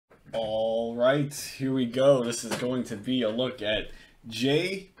Alright, here we go. This is going to be a look at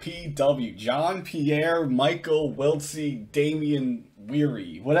JPW, John Pierre Michael Wiltsey Damian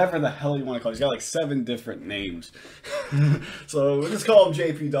Weary, whatever the hell you want to call him. He's got like 7 different names. So we'll just call him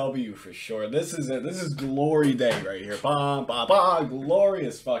JPW for sure. This is it. This is glory day right here. Bah, bah, bah,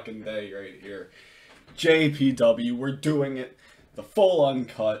 glorious fucking day right here. JPW, we're doing it. The full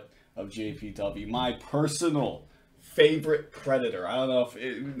uncut of JPW, my personal favorite Predator. I don't know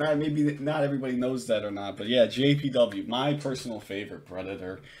if maybe not everybody knows that or not, but yeah, JPW, my personal favorite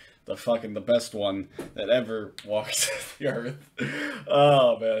Predator, the best one that ever walked the earth.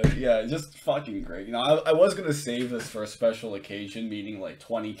 Oh man, yeah, just fucking great. You know, I was gonna save this for a special occasion, meaning like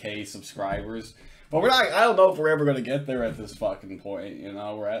 20K subscribers, but we're not. I don't know if we're ever gonna get there at this fucking point. You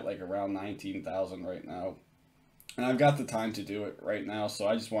know, we're at like around 19,000 right now, and I've got the time to do it right now, so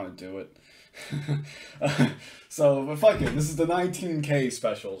I just want to do it. But fuck it, this is the 19K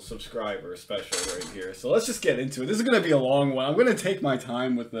subscriber special right here, so let's just get into it. This is gonna be a long one. I'm gonna take my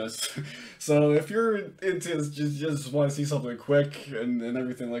time with this. So if you're into this, just want to see something quick and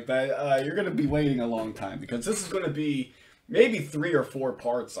everything like that, you're gonna be waiting a long time, because this is gonna be maybe 3 or 4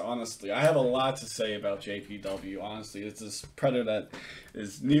 parts. Honestly, I have a lot to say about JPW. Honestly, it's this Predator that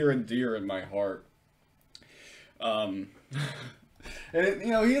is near and dear in my heart. And,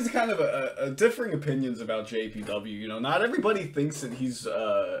 you know, he has kind of a differing opinions about JPW. You know, not everybody thinks that he's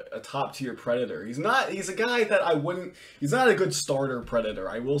a top-tier Predator. He's not. He's a guy that I wouldn't... He's not a good starter Predator,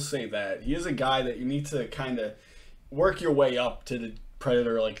 I will say that. He is a guy that you need to kind of work your way up to the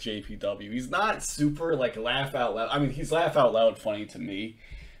Predator like JPW. He's not super, like, laugh out loud. I mean, he's laugh out loud funny to me.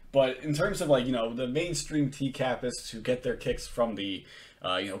 But in terms of, like, you know, the mainstream TCAPists who get their kicks from the,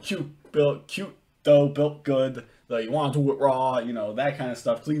 you know, cute though, built good, you want to do it raw, you know, that kind of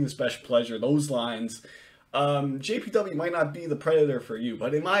stuff, clean the special pleasure, those lines. JPW might not be the Predator for you,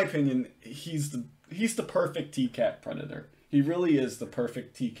 but in my opinion, he's the perfect TCAP Predator. He really is the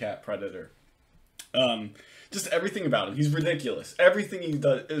perfect TCAP Predator. Just everything about him, he's ridiculous. Everything he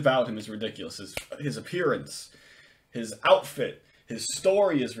does about him is ridiculous. His appearance, his outfit, his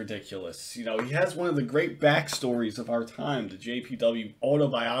story is ridiculous. You know, he has one of the great backstories of our time, the JPW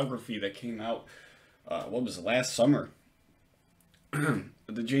autobiography that came out, what was it, last summer? The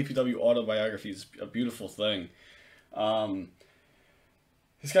JPW autobiography is a beautiful thing.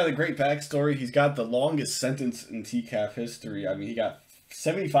 He's got a great backstory. He's got the longest sentence in TCAP history. I mean, he got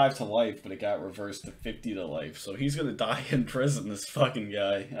 75 to life, but it got reversed to 50 to life. So he's gonna die in prison, this fucking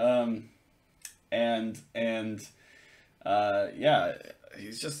guy. Yeah,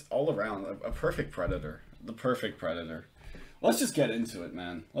 he's just all around a perfect Predator. The perfect Predator. Let's just get into it,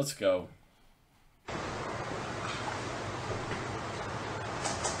 man. Let's go.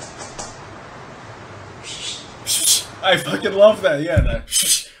 I fucking love that. Yeah,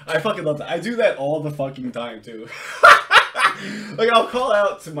 I fucking love that. I do that all the fucking time too. Like, I'll call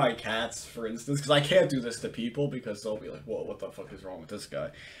out to my cats, for instance, because I can't do this to people because they'll be like, whoa, what the fuck is wrong with this guy?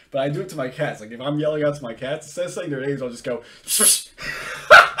 But I do it to my cats. Like, if I'm yelling out to my cats, instead of saying their names, I'll just go,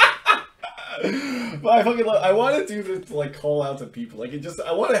 But I fucking love, I want to do this to, like, call out to people. Like,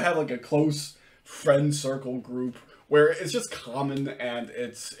 I want to have, like, a close friend circle group where it's just common and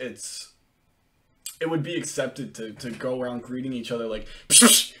it would be accepted to go around greeting each other like,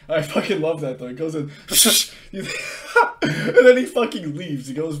 I fucking love that though. It goes in, and then he fucking leaves.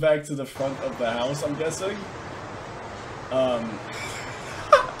 He goes back to the front of the house, I'm guessing.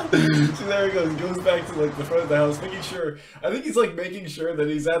 So there he goes. He goes back to like the front of the house, making sure. I think he's like making sure that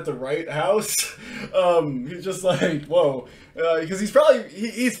he's at the right house. He's just like, whoa, because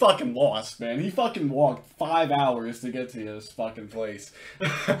he's fucking lost, man. He fucking walked 5 hours to get to this fucking place.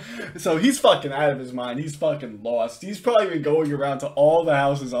 So he's fucking out of his mind. He's fucking lost. He's probably been going around to all the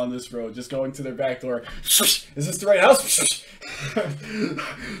houses on this road, just going to their back door. Is this the right house?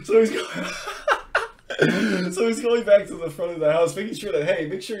 So he's going. So he's going back to the front of the house, making sure that, hey,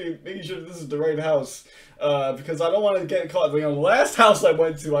 making sure this is the right house, because I don't want to get caught. You know, the last house I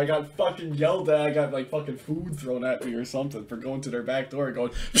went to, I got fucking yelled at. I got like fucking food thrown at me or something for going to their back door and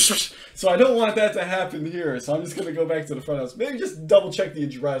going. So I don't want that to happen here. So I'm just gonna go back to the front house. Maybe just double check the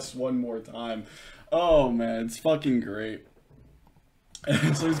address one more time. Oh man, it's fucking great.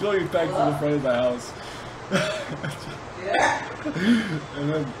 And so he's going back to the front of the house.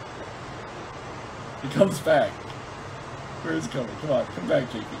 And then he comes back. Where is he coming? Come on, come back,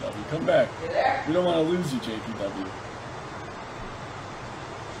 JPW. Come back. We don't want to lose you, JPW.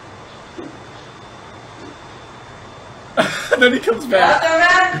 And then he comes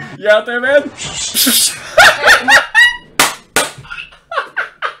back. You out there, man?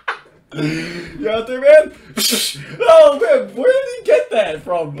 You out there, man? Oh, man, where did he get that? that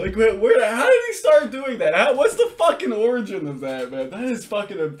from? Like, how did he start doing that? What's the fucking origin of that, man? That is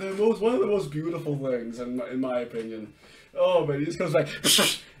fucking one of the most beautiful things, in my opinion. Oh, man, he just comes back,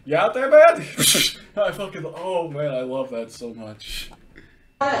 you out there, man? Oh, man, I love that so much.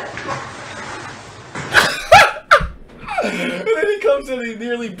 And then he comes in and he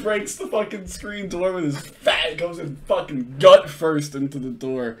nearly breaks the fucking screen door with his fat, goes in fucking gut first into the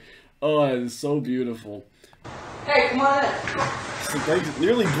door. Oh, it is so beautiful. Hey, come on in. So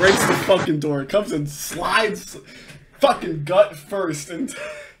nearly breaks the fucking door. Comes and slides fucking gut first into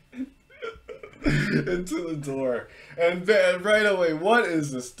the door. And man, right away, what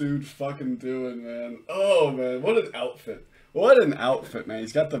is this dude fucking doing, man? Oh, man, what an outfit. What an outfit, man.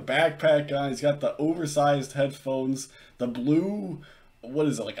 He's got the backpack on. He's got the oversized headphones. The blue, what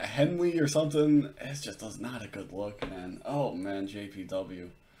is it, like a Henley or something? It just does not a good look, man. Oh, man, JPW.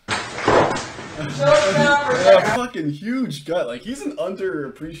 A fucking huge gut. Like, he's an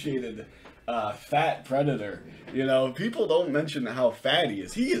underappreciated fat predator. You know, people don't mention how fat he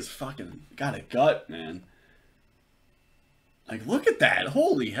is. He is fucking got a gut, man. Like, look at that.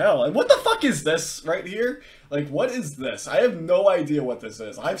 Holy hell. And what the fuck is this right here? Like, what is this? I have no idea what this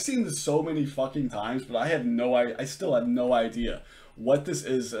is. I've seen this so many fucking times, but I still have no idea what this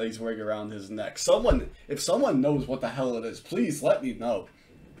is that he's wearing around his neck. If someone knows what the hell it is, please let me know.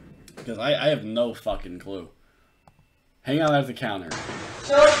 Because I have no fucking clue. Hang out at the counter.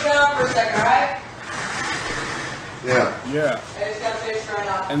 Chill down for a second, alright? Yeah. Yeah. I just gotta finish right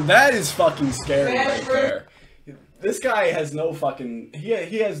off. And that is fucking scary right there. This guy has no fucking...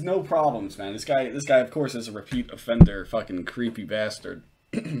 He has no problems, man. This guy, of course, is a repeat offender. Fucking creepy bastard.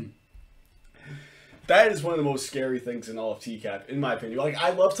 That is one of the most scary things in all of TCAP, in my opinion. Like,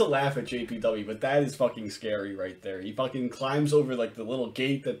 I love to laugh at JPW, but that is fucking scary right there. He fucking climbs over, like, the little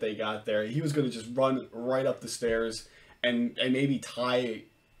gate that they got there. He was going to just run right up the stairs and maybe tie...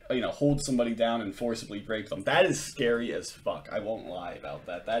 You know, hold somebody down and forcibly rape them. That is scary as fuck. I won't lie about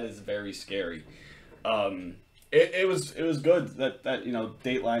that. That is very scary. It was good that you know,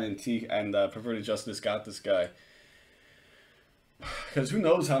 Dateline and Perverted Justice got this guy, because who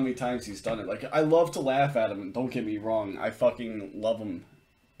knows how many times he's done it. Like, I love to laugh at him, and don't get me wrong, I fucking love him,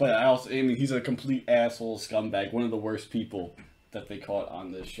 but I mean, he's a complete asshole scumbag, one of the worst people that they caught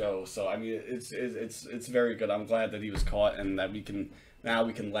on this show. So I mean, it's very good. I'm glad that he was caught and that we can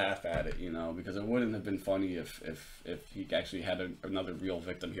laugh at it, you know, because it wouldn't have been funny if he actually had another real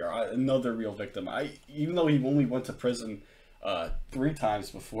victim here. Another real victim. Even though he only went to prison 3 times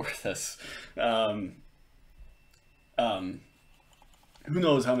before this, who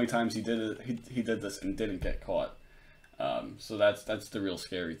knows how many times he did it? He did this and didn't get caught. So that's the real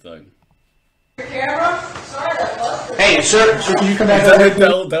scary thing. Camera? Sorry, that busted. Hey, sir, can you come back over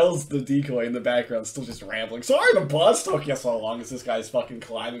here? Dell's the decoy in the background, still just rambling. Sorry the bus took you so long as this guy's fucking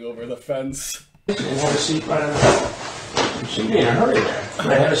climbing over the fence. You have a seat right there. You should be in a hurry there.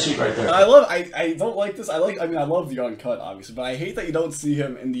 I have a seat right there. I don't like this. I love the uncut, obviously, but I hate that you don't see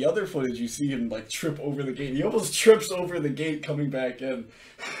him in the other footage. You see him like trip over the gate. He almost trips over the gate coming back in.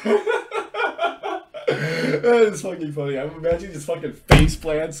 That is fucking funny. I imagine he just fucking face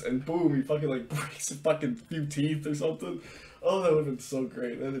plants and boom, he fucking like breaks a fucking few teeth or something. Oh, that would have been so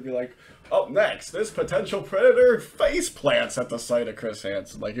great. Then it'd be like, up next, this potential predator face plants at the sight of Chris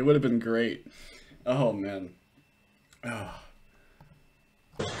Hansen. Like, it would have been great. Oh, man. Oh.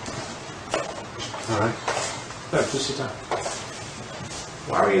 Alright. Good, just sit down.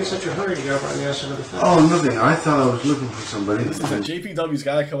 Why are you in such a hurry to go over on the other side of the fence? Oh, nothing. I thought I was looking for somebody. Listen, JPW's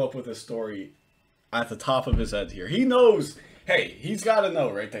got to come up with a story at the top of his head here. He knows, hey, he's got to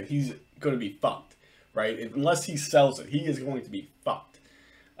know, right, that he's going to be fucked, right? Unless he sells it, he is going to be fucked.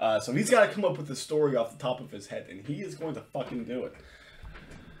 So he's got to come up with a story off the top of his head, and he is going to fucking do it.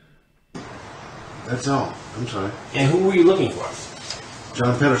 That's all. I'm sorry. And who were you looking for?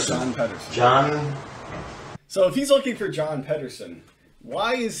 John Pedersen. John Pedersen. John? So if he's looking for John Pedersen,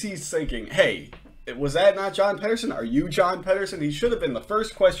 why is he thinking, hey, was that not John Pedersen? Are you John Pedersen? He should have been, the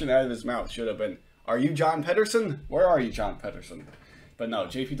first question out of his mouth should have been, are you John Pedersen? Where are you, John Pedersen? But no,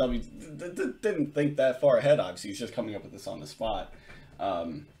 JPW didn't think that far ahead, obviously. He's just coming up with this on the spot.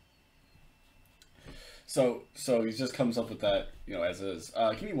 So he just comes up with that, you know, as is.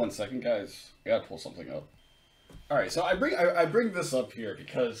 Give me 1 second, guys. I gotta pull something up. Alright, so I bring this up here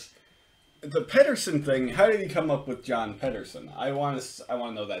because the Pedersen thing, how did he come up with John Pedersen? I want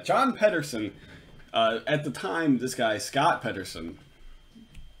to know that. John Pedersen, at the time, this guy, Scott Pedersen,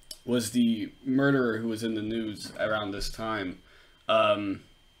 was the murderer who was in the news around this time.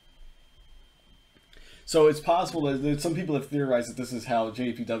 So it's possible that some people have theorized that this is how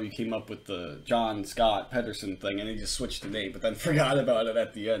JPW came up with the John Scott Pedersen thing, and he just switched the name, but then forgot about it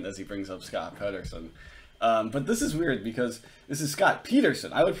at the end as he brings up Scott Pedersen. But this is weird because this is Scott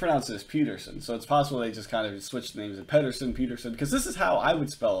Peterson. I would pronounce this Peterson, so it's possible they just kind of switched the names of Pedersen, Peterson, because this is how I would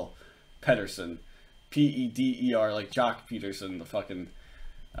spell Pedersen. P-E-D-E-R, like Jock Peterson, the fucking...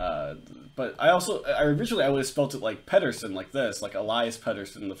 but originally I would have spelt it like Pedersen, like this, like Elias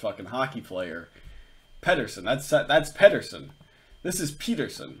Pettersson, the fucking hockey player. Pedersen, that's Pedersen. This is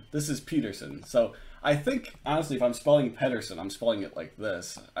Peterson. This is Peterson. So I think, honestly, if I'm spelling Pedersen, I'm spelling it like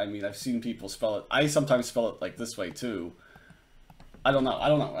this. I mean, I've seen people spell it. I sometimes spell it like this way, too. I don't know.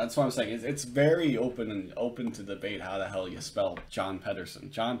 That's what I'm saying. It's very open to debate how the hell you spell John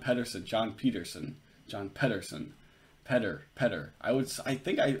Pedersen. John Pedersen, John Peterson, John Pedersen. Petter. I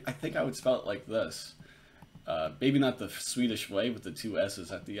think I would spell it like this. Maybe not the Swedish way with the two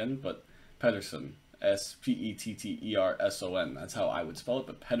S's at the end, but Pedersen. S-P-E-T-T-E-R-S-O-N. That's how I would spell it,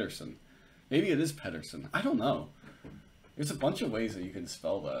 but Pedersen. Maybe it is Pedersen. I don't know. There's a bunch of ways that you can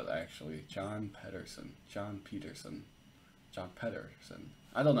spell that, actually. John Pedersen. John Peterson. John Pedersen.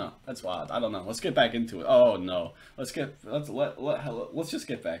 I don't know. That's wild. I don't know. Let's get back into it. Oh, no. Let's just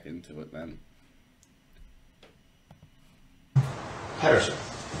get back into it, man. Pedersen.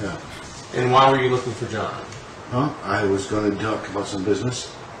 Yeah. And why were you looking for John? Huh? I was going to talk about some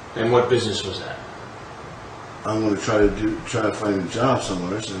business. And what business was that? I'm going to try to find a job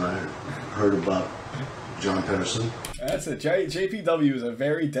somewhere, and I heard about John Pedersen. That's it. JPW is a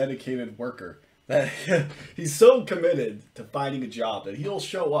very dedicated worker. That he's so committed to finding a job that he'll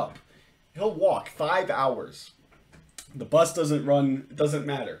show up. He'll walk 5 hours. The bus doesn't run. It doesn't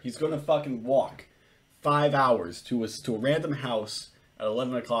matter. He's going to fucking walk 5 hours to a random house at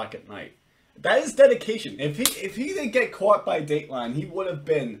 11 o'clock at night. That is dedication. If he didn't get caught by Dateline, he would have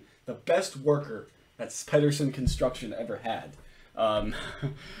been the best worker that Pedersen Construction ever had.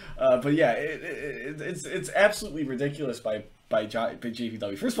 But yeah, it's absolutely ridiculous by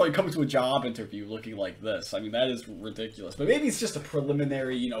JPW. First of all, you come to a job interview looking like this. I mean, that is ridiculous. But maybe it's just a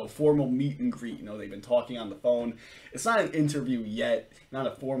preliminary, formal meet and greet. They've been talking on the phone. It's not an interview yet, not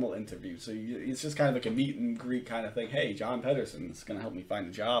a formal interview. So it's just kind of like a meet and greet kind of thing. Hey, John Pedersen is going to help me find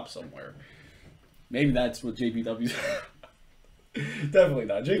a job somewhere. Maybe that's what JPW's... Definitely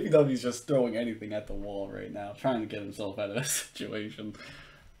not. JPW's just throwing anything at the wall right now, trying to get himself out of a situation.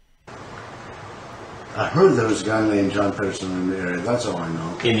 I heard there was a guy named John Pedersen in the area. That's all I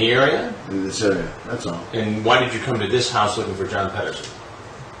know. In the area? In this area. That's all. And why did you come to this house looking for John Pedersen?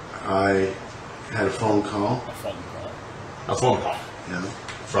 I had a phone call. A phone call. A phone call? Yeah.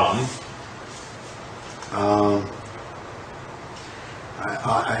 From?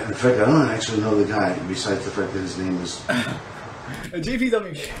 In fact, I don't actually know the guy, besides the fact that his name is...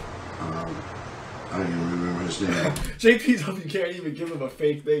 JPW... I don't even remember his name. JPW can't even give him a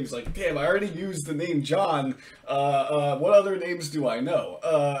fake name. He's like, damn, I already used the name John. What other names do I know?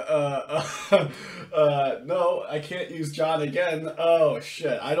 No, I can't use John again. Oh,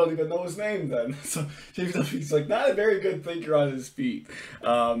 shit. I don't even know his name then. So JPW's like, not a very good thinker on his feet.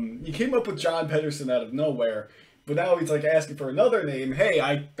 He came up with John Pedersen out of nowhere. But now he's like asking for another name. Hey,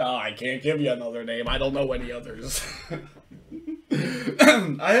 I can't give you another name. I don't know any others.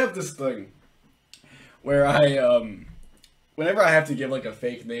 I have this thing where whenever I have to give like a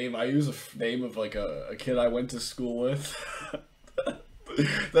fake name, I use a name of like a kid I went to school with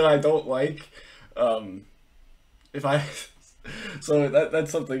that I don't like. So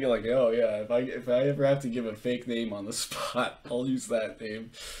that's something like, oh yeah, if I ever have to give a fake name on the spot, I'll use that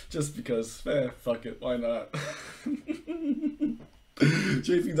name, just because, fuck it, why not?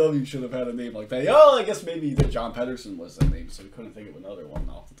 JPW should have had a name like that. Oh, I guess maybe John Pedersen was that name, so he couldn't think of another one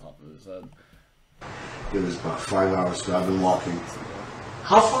off the top of his head. It was about 5 hours ago. I've been walking.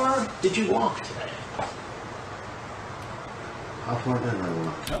 How far did you walk today? How far did I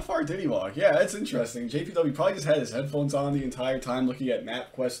walk? How far did he walk? Yeah, that's interesting. JPW probably just had his headphones on the entire time, looking at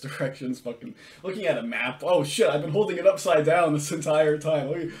MapQuest directions, fucking looking at a map. Oh shit, I've been holding it upside down this entire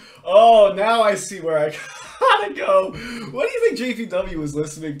time. Oh, now I see where I gotta go. What do you think JPW was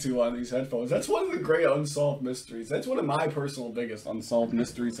listening to on these headphones? That's one of the great unsolved mysteries. That's one of my personal biggest unsolved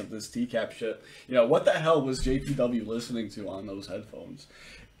mysteries of this TCAP shit. What the hell was JPW listening to on those headphones?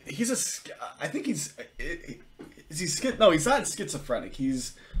 I think he's no, he's not schizophrenic.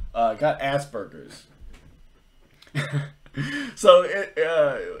 He's got Asperger's. So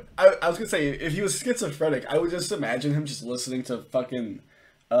I was gonna say, if he was schizophrenic, I would just imagine him just listening to fucking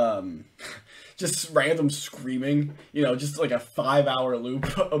just random screaming, just like a 5-hour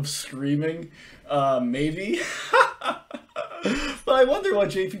loop of screaming, maybe. But I wonder what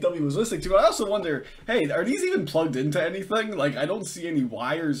JPW was listening to. I also wonder, hey, are these even plugged into anything? Like, I don't see any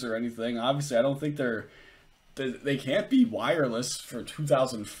wires or anything. Obviously, I don't think they can't be wireless for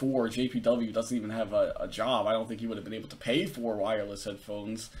 2004. JPW doesn't even have a job. I don't think he would have been able to pay for wireless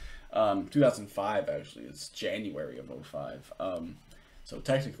headphones. 2005, actually. It's January of 05. So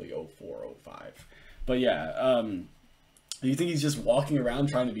technically 04, 05. But yeah, do you think he's just walking around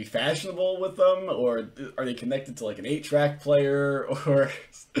trying to be fashionable with them? Or are they connected to like an 8-track player or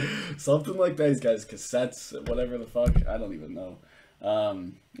something like that? He's got his cassettes, whatever the fuck. I don't even know.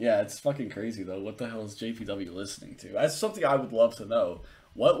 Yeah, it's fucking crazy though. What the hell is JPW listening to? That's something I would love to know.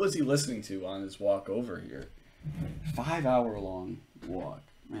 What was he listening to on his walk over here? 5-hour long walk.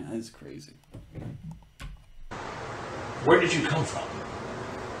 Man, that's crazy. Where did you come from?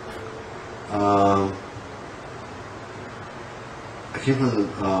 I came from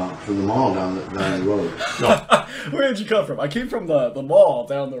the mall down the road. No. Where did you come from? I came from the mall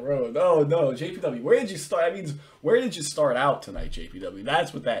down the road. Oh no, JPW. Where did you start? That means where did you start out tonight, JPW?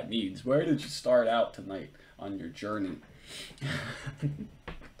 That's what that means. Where did you start out tonight on your journey?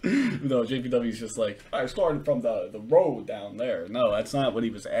 No, JPW's just like, I started from the road down there. No, that's not what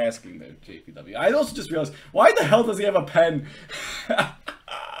he was asking there, JPW. I also just realized, why the hell does he have a pen?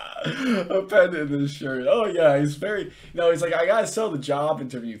 A pen in his shirt. Oh yeah, he's very, he's like, I gotta sell the job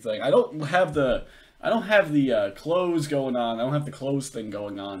interview thing. I don't have the clothes going on. I don't have the clothes thing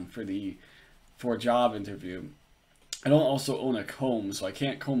going on for a job interview. I don't also own a comb, so I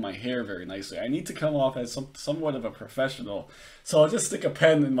can't comb my hair very nicely. I need to come off as somewhat of a professional, so I'll just stick a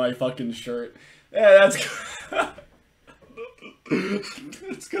pen in my fucking shirt. Yeah, that's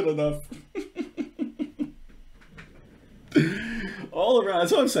that's good enough. All around,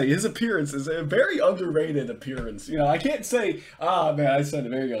 that's what I'm saying. His appearance is a very underrated appearance. I can't say, man, I said it,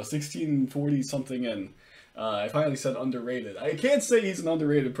 there you go, 1640 something in. I finally said underrated. I can't say he's an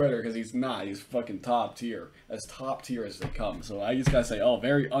underrated Predator because he's not. He's fucking top tier. As top tier as they come. So I just gotta say,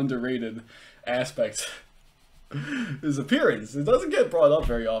 very underrated aspects. His appearance. It doesn't get brought up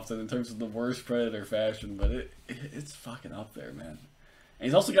very often in terms of the worst Predator fashion, but it's fucking up there, man. And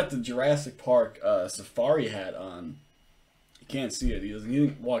he's also got the Jurassic Park safari hat on. You can't see it. He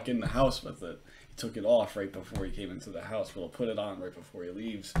didn't walk in the house with it. He took it off right before he came into the house. But he'll put it on right before he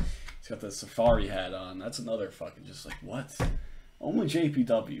leaves. He's got the safari hat on. That's another fucking just like, what? Only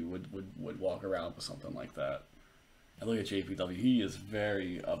JPW would walk around with something like that. And look at JPW. He is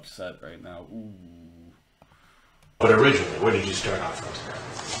very upset right now. Ooh. But originally, where did you start off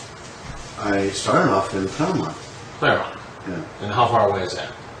from? I started off in Claremont. Claremont. Yeah. And how far away is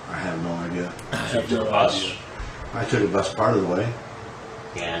that? I have no idea. You took a bus I took a bus part of the way.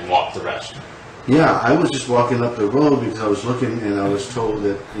 and walked the rest. Yeah, I was just walking up the road because I was looking and I was told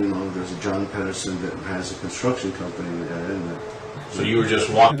that, there's a John Pedersen that has a construction company in the area. And So you were just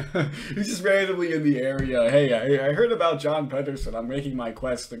walking. He's just randomly in the area. Hey, I heard about John Pedersen. I'm making my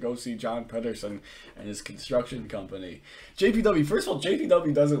quest to go see John Pedersen and his construction company. JPW, first of all,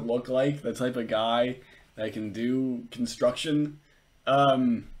 JPW doesn't look like the type of guy that can do construction.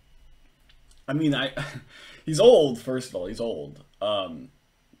 He's old, first of all. He's old.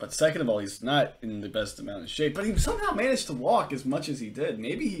 But second of all, he's not in the best amount of shape. But he somehow managed to walk as much as he did.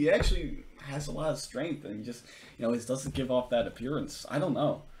 Maybe he actually has a lot of strength and he just, he doesn't give off that appearance. I don't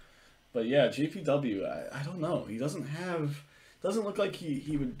know. But yeah, JPW, I don't know. He doesn't look like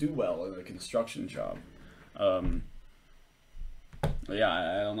he would do well in a construction job. But yeah,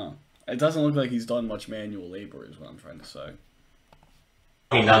 I don't know. It doesn't look like he's done much manual labor is what I'm trying to say.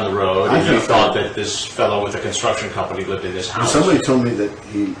 Walking down the road, and you thought that this fellow with a construction company lived in this house. somebody told me that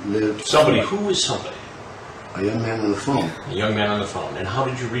he lived... Somebody? Who is somebody? A young man on the phone. A young man on the phone. And how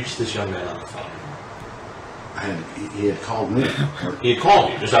did you reach this young man on the phone? He had called me. He had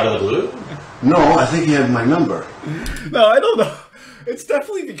called you, just out of the blue? No, I think he had my number. No, I don't know. It's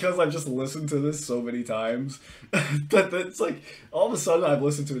definitely because I've just listened to this so many times that it's like all of a sudden I've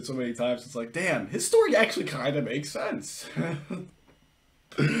listened to it so many times. It's like, damn, his story actually kind of makes sense.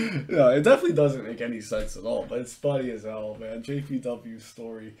 No, it definitely doesn't make any sense at all, but it's funny as hell, man. JPW's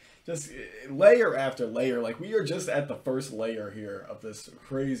story, just layer after layer. Like, we are just at the first layer here of this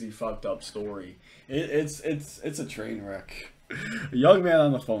crazy fucked up story. It's a train wreck. A young man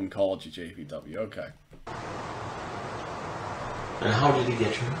on the phone called you, JPW. Okay. And how did he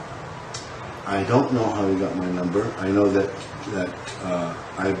get you? I don't know how he got my number. I know that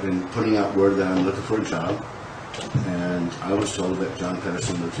I've been putting out word that I'm looking for a job. And I was told that John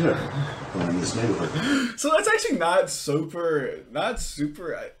Pedersen lived here, in this neighborhood. So that's actually not super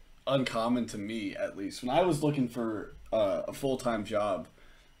uncommon to me, at least. When I was looking for a full-time job,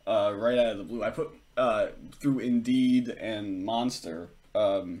 right out of the blue. I put through Indeed and Monster.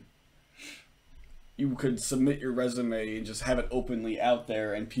 You could submit your resume and just have it openly out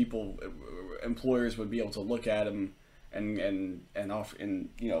there, and employers would be able to look at them and offer, and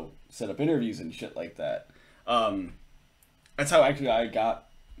set up interviews and shit like that. That's how actually I got.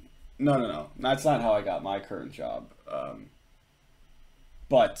 No. That's not how I got my current job.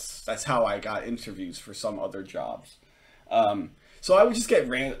 But that's how I got interviews for some other jobs. So I would just get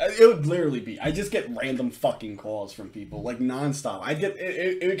it would literally be, I just get random fucking calls from people, like, nonstop.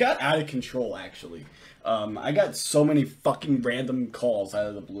 It got out of control, actually. I got so many fucking random calls out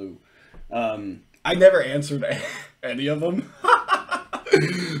of the blue. I never answered any of them.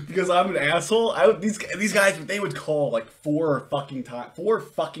 Because I'm an asshole. These guys, they would call like four fucking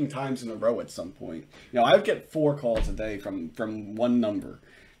times in a row at some point. I would get 4 calls a day from one number,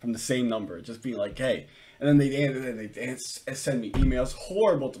 from the same number, just being like, hey. And then they'd send me emails.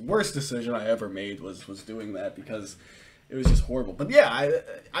 Horrible. The worst decision I ever made was doing that, because it was just horrible. But yeah,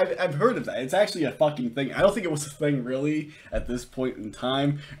 I've heard of that. It's actually a fucking thing. I don't think it was a thing really at this point in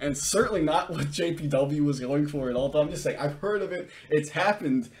time, and certainly not what JPW was going for at all. But I'm just saying, I've heard of it. It's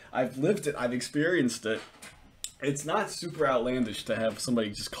happened. I've lived it. I've experienced it. It's not super outlandish to have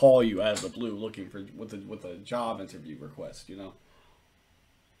somebody just call you out of the blue looking for with a job interview request.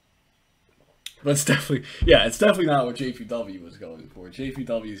 But it's definitely not what JPW was going for.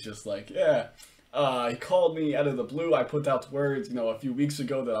 JPW is just like, yeah, he called me out of the blue. I put out words, a few weeks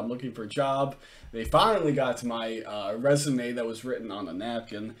ago that I'm looking for a job. They finally got to my resume that was written on a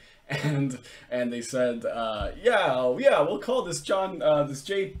napkin, and they said, yeah, we'll call this Jean-Pierre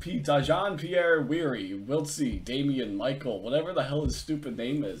Weary, Wiltsey, Damien, Michael, whatever the hell his stupid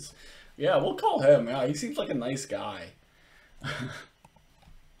name is. Yeah, we'll call him. Yeah, he seems like a nice guy.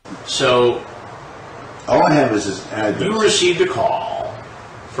 So, all I have is his address. you received a call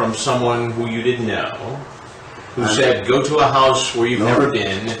from someone who you didn't know, who said, go to a house where you've never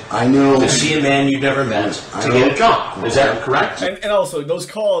been, I know, to see a man you've never met, to get a job. Is that correct? And also, those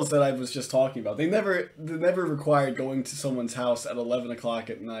calls that I was just talking about, they never required going to someone's house at 11 o'clock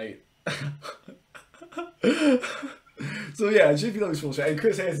at night. So yeah, JPW's bullshit. And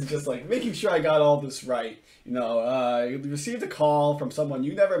Chris Hansen's just like, making sure I got all this right. You received a call from someone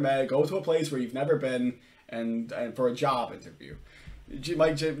you never met, go to a place where you've never been, and for a job interview.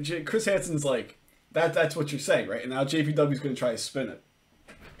 Chris Hansen's like, that's what you're saying, right? And now JPW's going to try to spin it.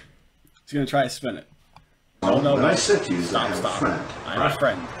 He's going to try to spin it. No, I said to you, stop. a friend. I have a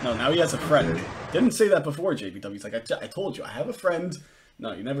friend. No, now he has a friend. Okay. Didn't say that before, JPW. He's like, I told you, I have a friend.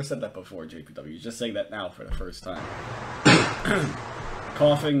 No, you never said that before, JPW. You're just saying that now for the first time.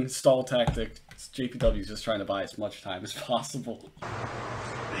 Coughing, stall tactic. JPW's just trying to buy as much time as possible.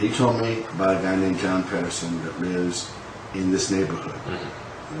 He told me about a guy named John Patterson that lives in this neighborhood.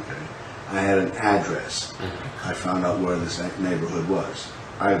 Okay. I had an address. I found out where this neighborhood was.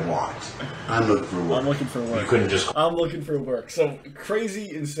 I walked. I'm looking for work. I'm looking for work. You couldn't just... I'm looking for work. So,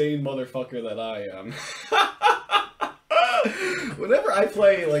 crazy, insane motherfucker that I am. Whenever I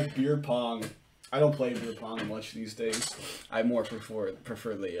play, like, beer pong, I don't play beer pong much these days. I more prefer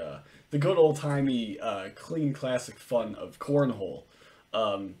the good old-timey, clean, classic fun of cornhole.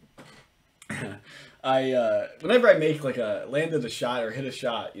 Whenever I make like landed a shot or hit a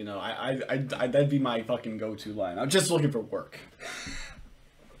shot, that'd be my fucking go-to line. I'm just looking for work.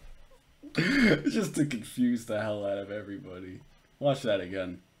 Just to confuse the hell out of everybody. Watch that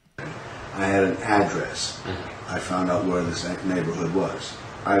again. I had an address. I found out where this neighborhood was.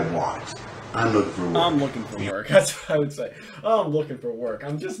 I walked. I'm looking for work. I'm looking for work. That's what I would say. I'm looking for work.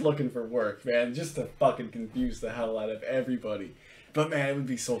 I'm just looking for work, man. Just to fucking confuse the hell out of everybody. But man, it would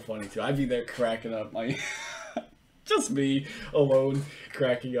be so funny too. I'd be there cracking up. Just me alone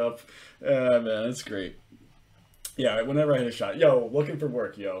cracking up. Man, that's great. Yeah, whenever I hit a shot. Yo, looking for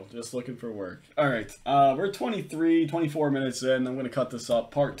work, yo. Just looking for work. Alright, we're 24 minutes in. I'm going to cut this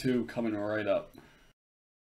up. Part 2 coming right up.